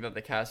one thing that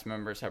the cast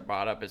members have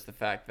brought up is the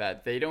fact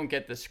that they don't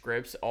get the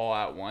scripts all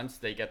at once.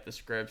 They get the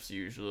scripts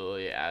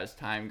usually as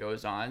time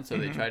goes on. So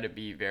they try to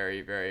be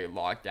very, very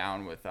locked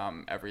down with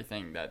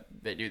everything that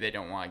they do. They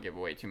don't want to give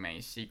away too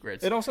many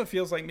secrets. It also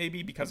feels like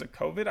maybe because of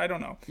COVID, I don't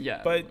know.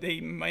 Yeah. But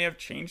they may have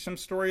changed some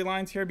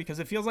storylines here because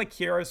it feels like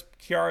Kiara's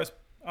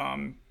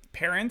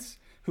parents,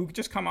 who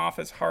just come off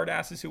as hard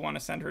asses who want to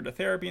send her to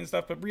therapy and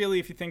stuff, but really,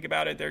 if you think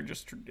about it, they're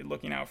just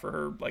looking out for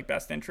her like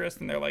best interest,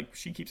 and they're like,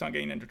 she keeps on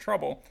getting into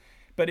trouble.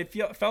 But it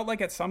felt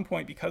like at some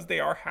point, because they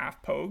are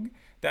half Pogue,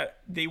 that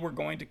they were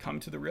going to come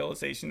to the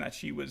realization that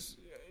she was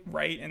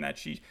right, and that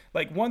she,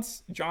 like,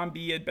 once John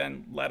B had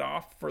been let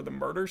off for the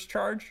murders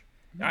charge,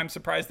 I'm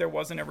surprised there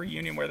wasn't a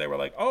reunion where they were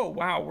like, oh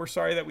wow, we're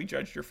sorry that we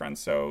judged your friend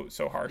so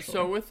harshly.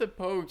 So with the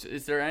Pogues,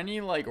 is there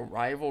any like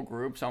rival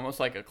groups, almost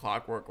like a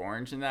Clockwork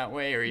Orange in that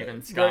way, or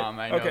even Scum?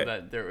 Right. I know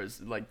that there was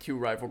like 2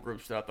 rival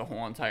groups throughout the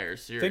whole entire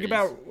series. Think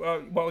about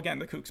well, again,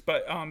 the Kooks,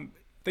 but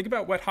think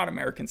about Wet Hot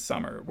American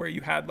Summer, where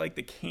you had like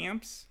the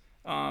camps.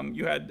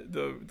 You had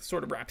the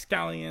sort of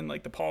rapscallion,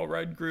 like the Paul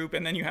Rudd group,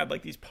 and then you had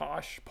like these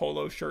posh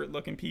polo shirt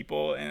looking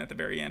people, and at the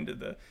very end of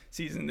the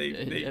season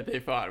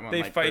they fought when,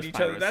 they like, fight Chris each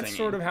Pine other. was That's singing.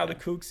 sort of how the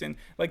Kooks and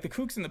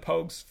the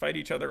Pogues fight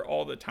each other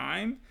all the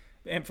time,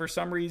 and for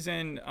some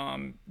reason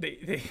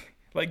they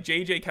like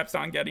JJ kept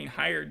on getting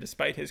hired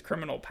despite his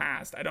criminal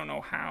past. I don't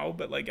know how,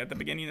 but like at the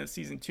beginning of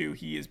season 2,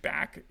 he is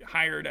back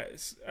hired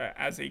as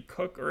a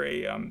cook or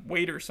a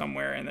waiter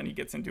somewhere, and then he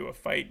gets into a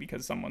fight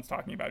because someone's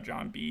talking about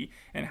John B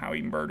and how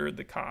he murdered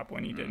the cop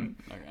when he didn't.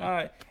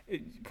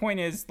 Okay.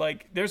 Point is,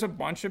 like, there's a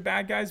bunch of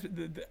bad guys.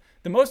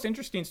 The most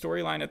interesting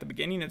storyline at the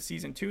beginning of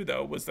season 2,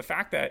 though, was the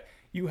fact that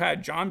you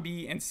had John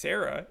B and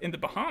Sarah in the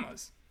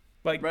Bahamas.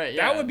 Like, right,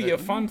 yeah, that would be a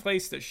fun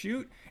place to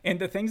shoot. And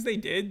the things they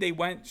did,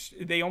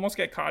 they almost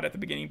get caught at the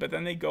beginning, but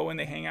then they go and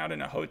they hang out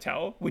in a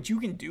hotel, which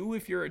you can do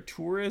if you're a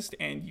tourist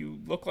and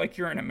you look like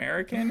you're an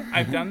American.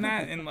 I've done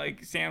that in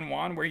like San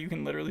Juan, where you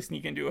can literally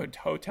sneak into a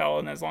hotel,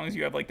 and as long as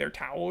you have like their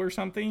towel or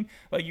something,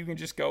 like you can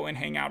just go and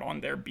hang out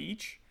on their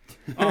beach.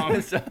 Yeah,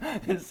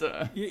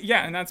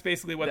 and that's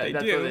basically what they do.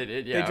 What they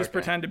did. Yeah, they just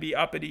pretend to be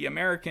uppity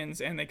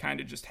Americans, and they kind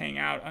of just hang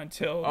out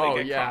until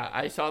they get caught.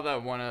 I saw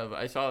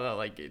that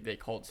like they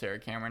called Sarah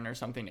Cameron or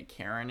something a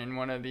Karen in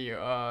one of the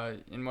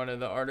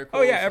articles.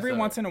 Oh yeah, every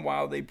once in a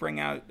while they bring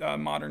out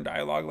modern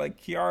dialogue. Like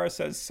Kiara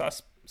says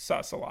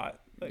sus a lot.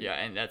 Like, yeah,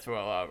 and that's what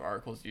a lot of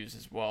articles use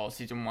as well.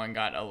 Season 1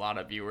 got a lot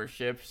of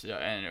viewership,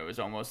 and it was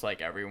almost like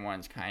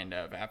everyone's kind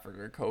of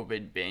after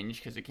COVID binge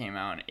because it came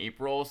out in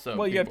April.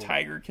 So you have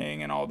Tiger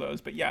King and all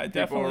those, but yeah, it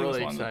definitely was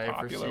one of the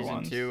popular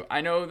ones. 2.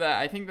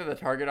 I think that the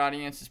target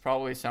audience is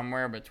probably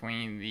somewhere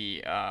between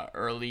the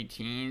early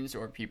teens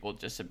or people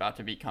just about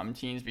to become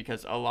teens,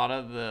 because a lot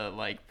of the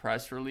like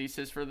press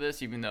releases for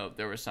this, even though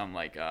there was some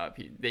like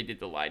they did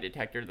the lie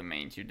detector, the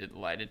main 2 did the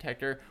lie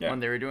detector. Yeah. When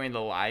they were doing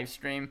the live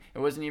stream, it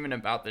wasn't even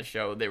about the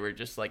show. They were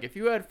just like, if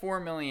you had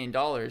 $4 million,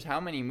 how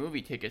many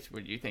movie tickets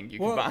would you think you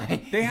could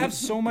buy? They have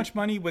so much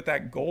money with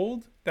that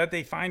gold that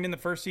they find in the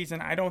first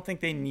season. I don't think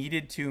they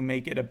needed to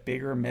make it a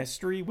bigger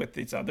mystery with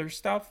this other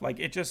stuff. Like,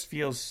 it just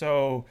feels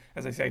so,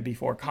 as I said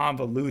before,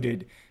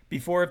 convoluted.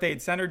 Before, if they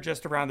had centered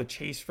just around the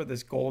chase for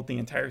this gold the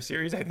entire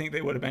series, I think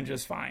they would have been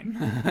just fine.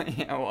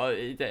 Yeah, well,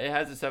 it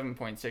has a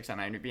 7.6 on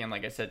IMDb, and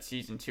like I said,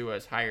 season 2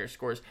 has higher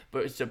scores.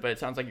 But it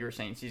sounds like you were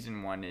saying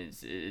season 1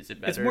 is it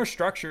better? It's more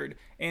structured,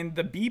 and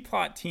the B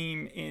plot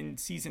team in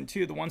season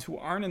 2, the ones who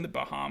aren't in the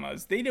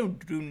Bahamas, they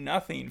don't do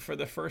nothing for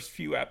the first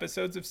few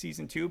episodes of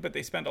season 2, but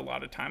they spend a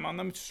lot of time on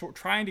them,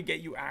 trying to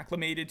get you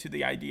acclimated to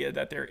the idea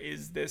that there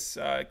is this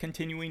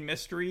continuing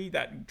mystery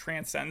that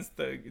transcends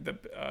the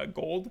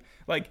gold.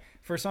 Like,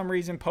 for some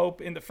reason, Pope,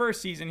 in the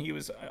first season, he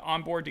was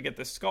on board to get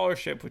the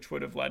scholarship, which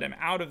would have led him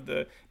out of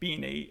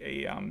being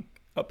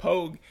a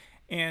Pogue.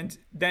 And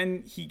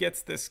then he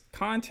gets this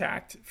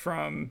contact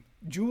from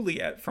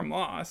Juliet from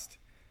Lost,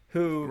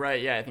 who...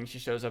 Right, yeah, I think she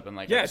shows up in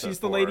like Yeah, she's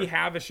the Lady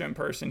Havisham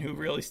person who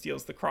really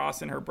steals the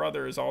cross, and her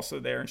brother is also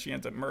there, and she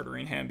ends up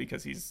murdering him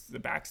because he's the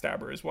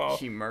backstabber as well.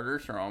 She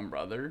murders her own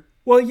brother?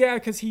 Well, yeah,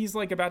 because he's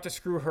like about to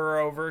screw her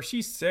over.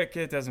 She's sick,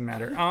 it doesn't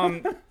matter.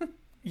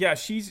 Yeah,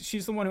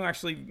 she's the one who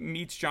actually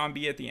meets John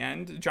B at the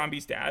end, John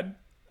B's dad,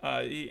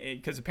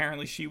 because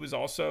apparently she was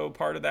also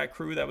part of that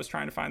crew that was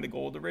trying to find the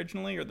gold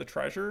originally, or the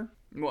treasure.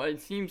 Well, it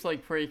seems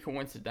like pretty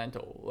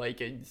coincidental.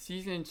 Like, in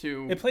season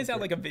 2... It plays out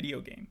like a video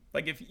game.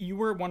 Like, if you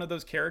were one of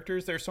those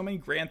characters, there's so many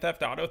Grand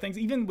Theft Auto things,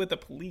 even with the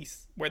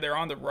police, where they're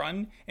on the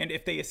run, and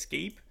if they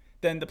escape,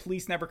 then the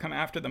police never come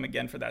after them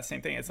again for that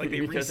same thing. It's like they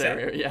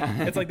reset.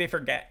 Yeah. It's like they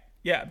forget.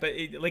 Yeah, but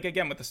like,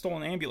 again, with the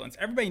stolen ambulance,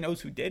 everybody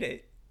knows who did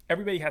it.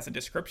 Everybody has a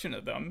description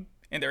of them.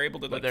 and they're able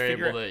to But like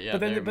figure able to, it. yeah,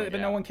 But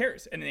no one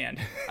cares in the end.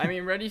 I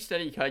mean, Ready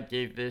Steady Cut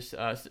gave this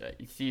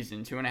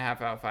season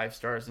 2.5 out of 5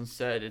 stars and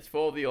said it's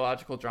full of the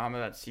illogical drama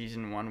that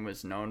season 1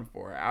 was known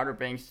for. Outer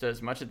Banks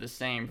does much of the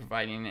same,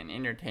 providing an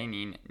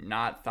entertaining,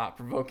 not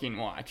thought-provoking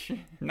watch.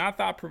 Not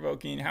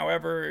thought-provoking.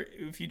 However,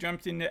 if you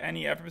jumped into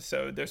any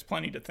episode, there's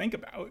plenty to think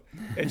about.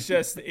 It's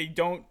just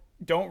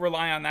don't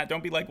rely on that.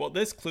 Don't be like, well,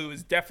 this clue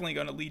is definitely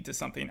going to lead to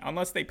something.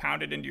 Unless they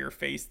pound it into your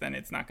face, then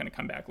it's not going to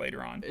come back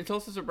later on. It's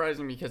also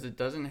surprising because it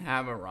doesn't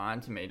have a Rotten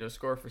Tomato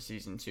score for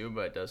season 2,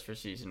 but it does for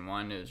season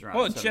 1. It was around 71%.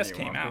 Well, it just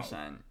came out.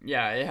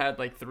 Yeah, it had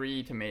like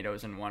 3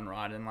 tomatoes and 1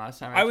 rotten last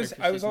time. I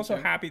was also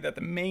happy that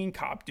the main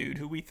cop dude,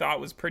 who we thought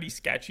was pretty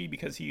sketchy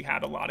because he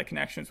had a lot of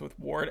connections with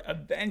Ward,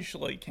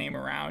 eventually came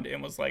around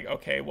and was like,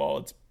 okay, well,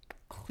 it's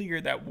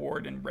clear that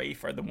Ward and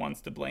Rafe are the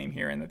ones to blame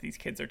here, and that these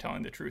kids are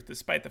telling the truth,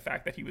 despite the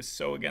fact that he was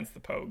so against the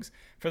Pogues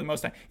for the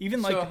most time.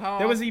 Even like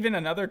there was even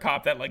another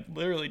cop that like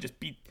literally just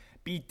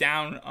beat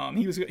down.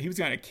 He was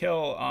going to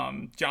kill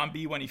John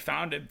B when he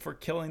found him for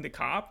killing the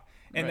cop,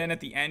 and then at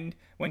the end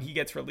when he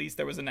gets released,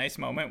 there was a nice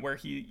moment where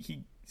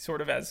he sort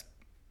of as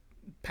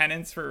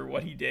penance for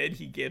what he did,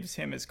 he gives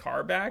him his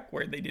car back,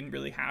 where they didn't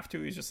really have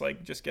to. He's just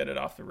like, just get it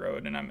off the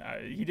road. And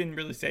he didn't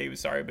really say he was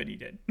sorry, but he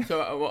did.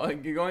 So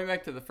going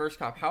back to the first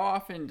cop, how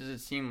often does it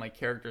seem like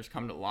characters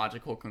come to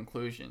logical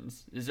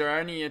conclusions? Is there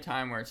any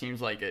time where it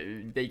seems like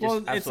they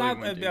just it's not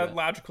about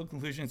logical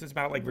conclusions, it's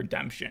about like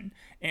redemption.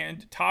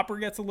 And Topper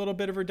gets a little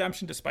bit of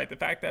redemption, despite the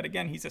fact that,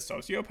 again, he's a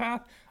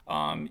sociopath.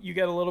 You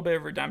get a little bit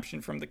of redemption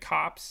from the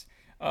cops.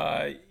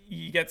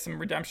 You get some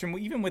redemption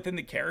even within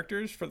the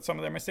characters for some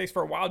of their mistakes.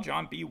 For a while,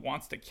 John B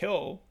wants to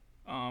kill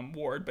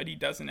Ward, but he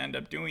doesn't end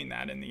up doing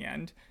that in the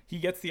end. He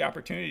gets the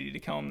opportunity to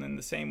kill him in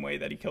the same way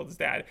that he killed his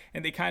dad,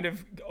 and they kind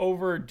of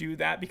overdo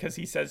that because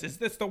he says, "Is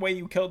this the way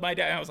you killed my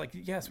dad?" And I was like,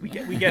 "Yes, we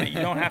get it.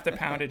 You don't have to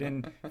pound it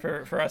in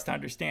for us to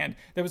understand."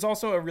 There was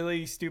also a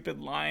really stupid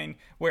line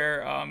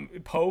where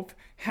Pope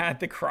had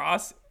the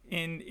cross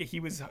he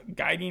was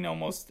guiding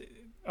almost.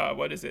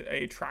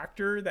 A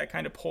tractor that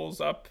kind of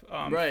pulls up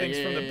things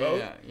from the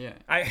boat. Yeah.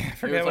 I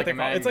forget what they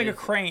call it. It's like a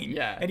crane.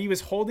 Yeah. And he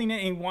was holding it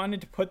and he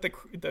wanted to put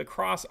the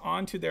cross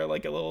onto their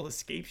like a little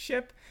escape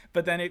ship.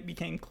 But then it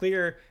became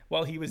clear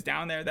while he was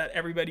down there that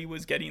everybody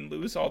was getting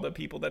loose, all the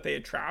people that they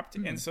had trapped,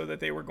 and so that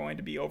they were going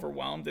to be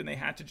overwhelmed and they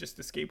had to just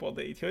escape while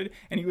they could.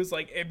 And he was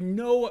like,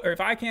 if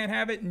I can't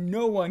have it,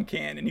 no one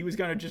can. And he was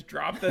going to just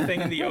drop the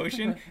thing in the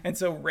ocean. And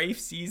so Rafe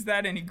sees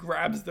that and he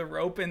grabs the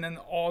rope, and then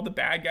all the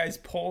bad guys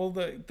pull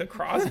the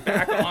cross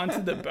back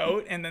onto the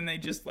boat, and then they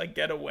just like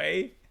get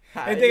away.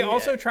 And they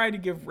also try to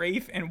give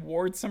Rafe and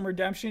Ward some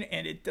redemption,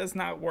 and it does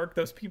not work.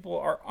 Those people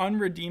are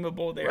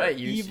unredeemable. They are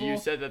evil. You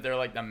said that they're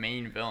like the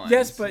main villains.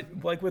 Yes, but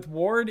like with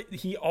Ward,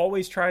 he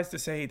always tries to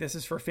say this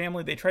is for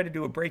family. They try to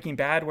do a Breaking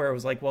Bad where it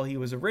was like, well, he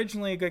was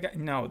originally a good guy.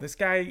 No, this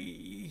guy,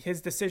 his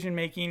decision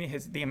making,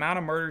 the amount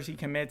of murders he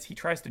commits, he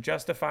tries to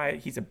justify it.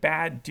 He's a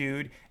bad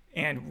dude.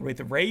 And with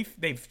Rafe,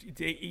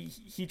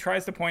 he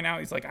tries to point out,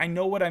 he's like, I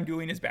know what I'm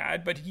doing is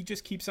bad, but he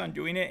just keeps on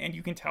doing it, and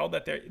you can tell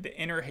that the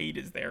inner hate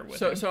is there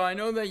with him. So I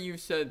know that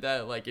you've said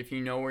that, like, if you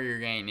know where you're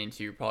getting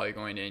into, you're probably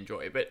going to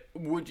enjoy it, but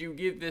would you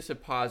give this a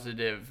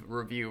positive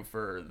review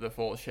for the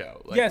full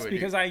show? Like,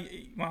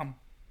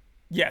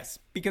 yes,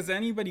 because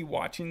anybody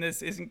watching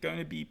this isn't going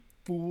to be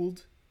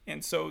fooled,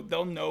 and so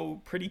they'll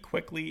know pretty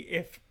quickly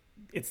if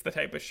it's the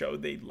type of show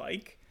they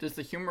like. Does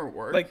the humor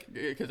work? Like,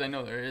 because I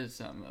know there is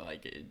some,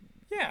 like...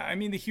 Yeah, I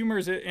mean, the humor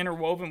is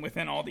interwoven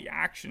within all the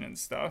action and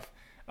stuff.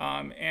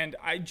 And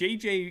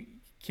JJ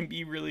can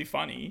be really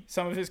funny.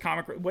 Some of his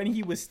when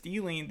he was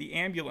stealing the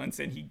ambulance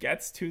and he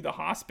gets to the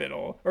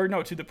hospital,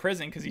 to the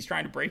prison, because he's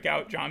trying to break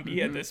out John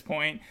B at this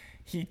point.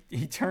 He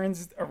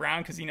turns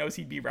around because he knows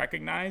he'd be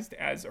recognized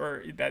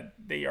or that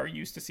they are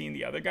used to seeing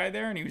the other guy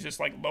there, and he was just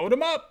like, load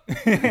him up.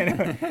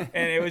 And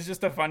it was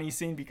just a funny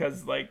scene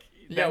because like,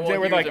 they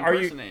were like, "Are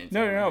you?"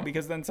 No,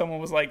 because then someone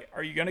was like,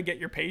 "Are you gonna get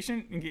your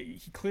patient?" And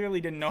he clearly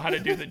didn't know how to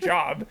do the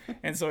job,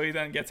 and so he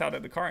then gets out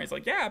of the car and he's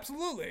like, "Yeah,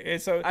 absolutely."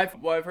 And so I've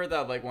heard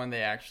that like when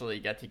they actually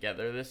get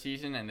together this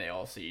season and they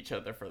all see each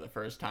other for the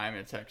first time,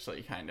 it's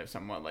actually kind of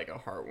somewhat like a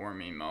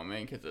heartwarming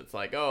moment because it's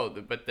like,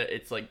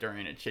 it's like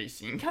during a chase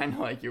scene, kind of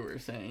like you were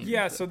saying.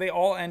 Yeah, so they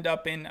all end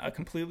up in a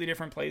completely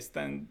different place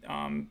than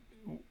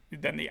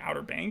the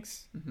Outer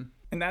Banks. Mm-hmm.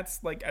 And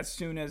that's like as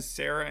soon as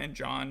Sarah and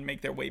John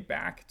make their way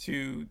back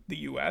to the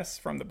U.S.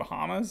 from the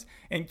Bahamas.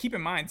 And keep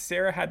in mind,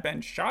 Sarah had been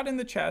shot in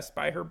the chest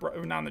by her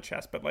not in the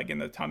chest, but like in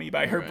the tummy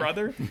by her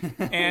brother.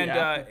 And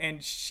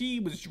and she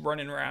was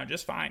running around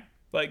just fine.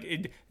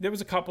 Like there was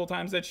a couple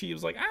times that she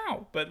was like,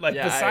 ow. But like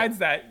besides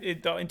that,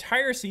 the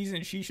entire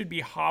season, she should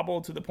be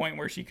hobbled to the point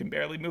where she can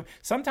barely move.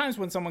 Sometimes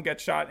when someone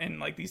gets shot in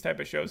like these type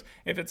of shows,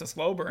 if it's a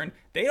slow burn,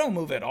 they don't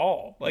move at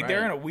all. Like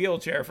they're in a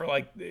wheelchair for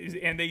like,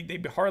 and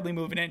they hardly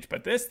move an inch.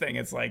 But this thing,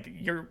 it's like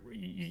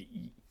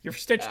you're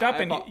stitched up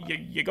and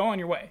you go on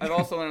your way. I've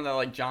also learned that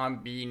like John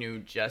B knew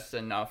just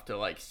enough to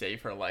like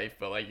save her life,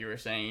 but like you were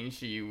saying,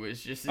 she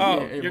was just.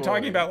 Oh, you're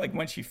talking about like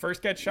when she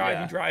first gets shot,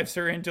 Yeah. he drives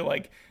her into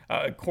like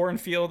a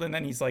cornfield, and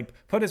then he's like,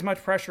 put as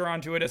much pressure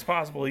onto it as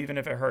possible, even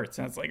if it hurts.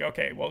 And it's like,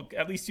 okay, well,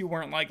 at least you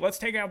weren't like, let's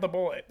take out the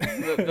bullet.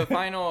 The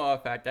final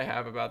fact I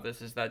have about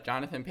this is that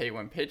Jonathan Payne,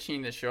 when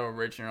pitching the show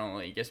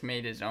originally, just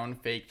made his own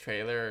fake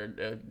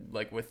trailer,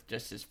 like with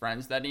just his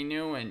friends that he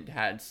knew, and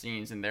had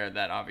scenes in there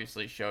that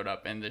obviously showed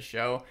up in the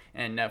show.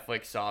 And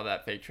Netflix saw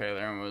that fake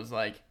trailer and was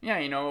like, "Yeah,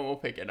 you know what? We'll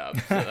pick it up."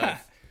 So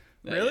that's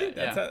Really?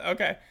 Yeah.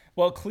 Okay.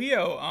 Well,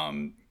 Cleo,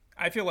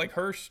 I feel like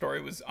her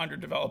story was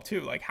underdeveloped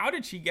too. Like, how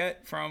did she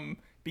get from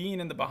being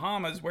in the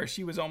Bahamas where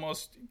she was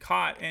almost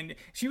caught, and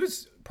she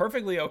was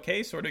perfectly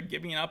okay sort of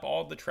giving up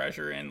all the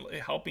treasure and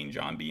helping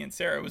John B and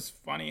Sarah? It was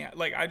funny.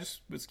 Like, I just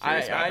was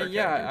curious about her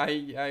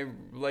character. I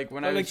like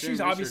when But, I was like, doing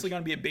she's obviously research-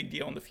 going to be a big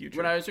deal in the future.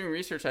 When I was doing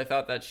research, I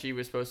thought that she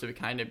was supposed to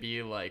kind of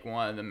be like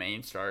one of the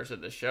main stars of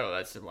the show.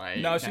 That's why.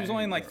 No, she was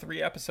only in like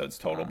 3 episodes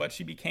total, but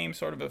she became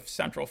sort of a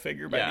central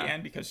figure by Yeah. the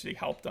end because she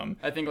helped them.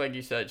 I think, like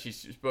you said,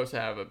 she's supposed to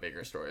have a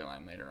bigger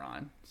storyline later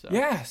on. So.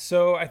 Yeah,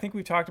 so I think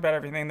we've talked about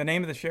everything. The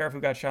name of the sheriff who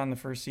got shot in the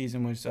first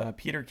season was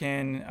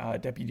Peterkin.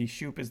 Deputy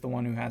Shoop is the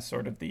one who has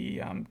sort of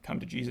the come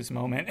to Jesus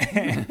moment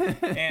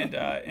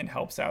and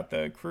helps out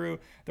the crew.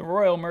 The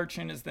Royal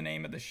Merchant is the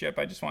name of the ship.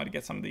 I just wanted to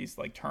get some of these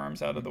like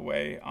terms out of the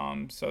way,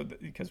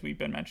 because we've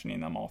been mentioning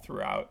them all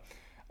throughout.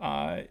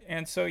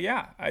 And so,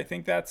 yeah, I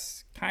think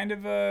that's kind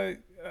of a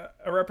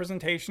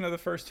representation of the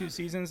first 2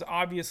 seasons.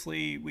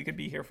 Obviously, we could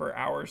be here for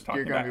hours talking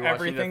You're gonna about be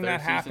watching everything the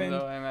that third season, happened.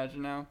 though, I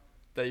imagine now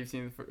that you've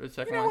seen the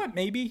second You know one. what?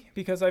 Maybe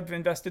because I've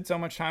invested so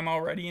much time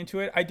already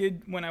into it. I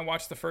did when I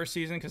watched the first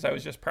season because I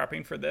was just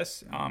prepping for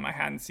this. I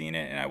hadn't seen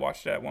it, and I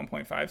watched it at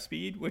 1.5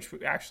 speed, which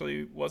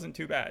actually wasn't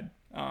too bad.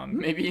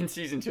 Maybe in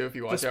season 2, if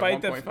you watch at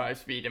Despite the 1.5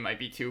 speed, it might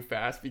be too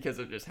fast because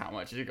of just how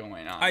much is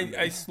going on.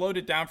 I slowed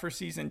it down for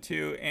season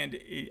 2, and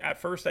at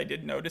first I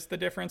did notice the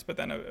difference, but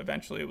then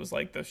eventually it was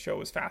like the show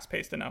was fast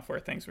paced enough where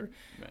things were.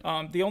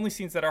 Right. The only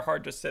scenes that are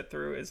hard to sit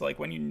through is like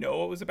when you know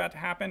what was about to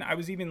happen. I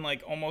was even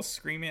like almost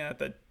screaming at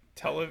the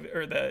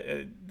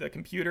the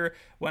computer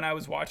when I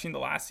was watching the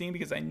last scene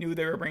because I knew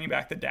they were bringing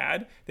back the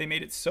dad. They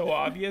made it so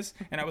obvious,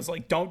 and I was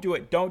like, "Don't do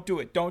it! Don't do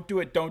it! Don't do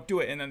it! Don't do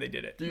it!" And then they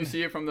did it. Do you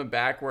see it from the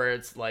back where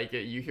it's like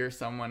you hear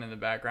someone in the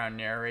background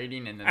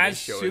narrating, and then As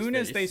they show soon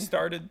his as they face?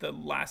 started the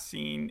last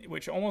scene,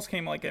 which almost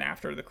came like an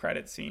after the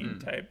credit scene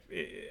type,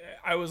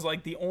 I was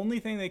like, the only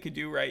thing they could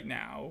do right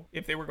now,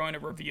 if they were going to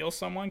reveal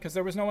someone, because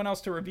there was no one else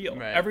to reveal.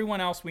 Right.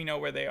 Everyone else we know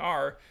where they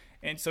are.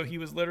 And so he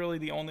was literally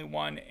the only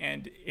one,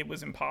 and it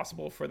was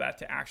impossible for that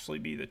to actually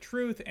be the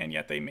truth, and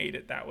yet they made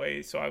it that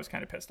way, so I was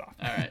kind of pissed off.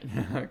 All right.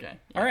 Okay.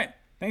 All right.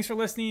 Thanks for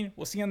listening.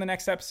 We'll see you on the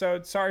next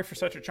episode. Sorry for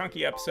such a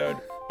chunky episode.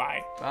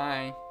 Bye.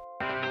 Bye.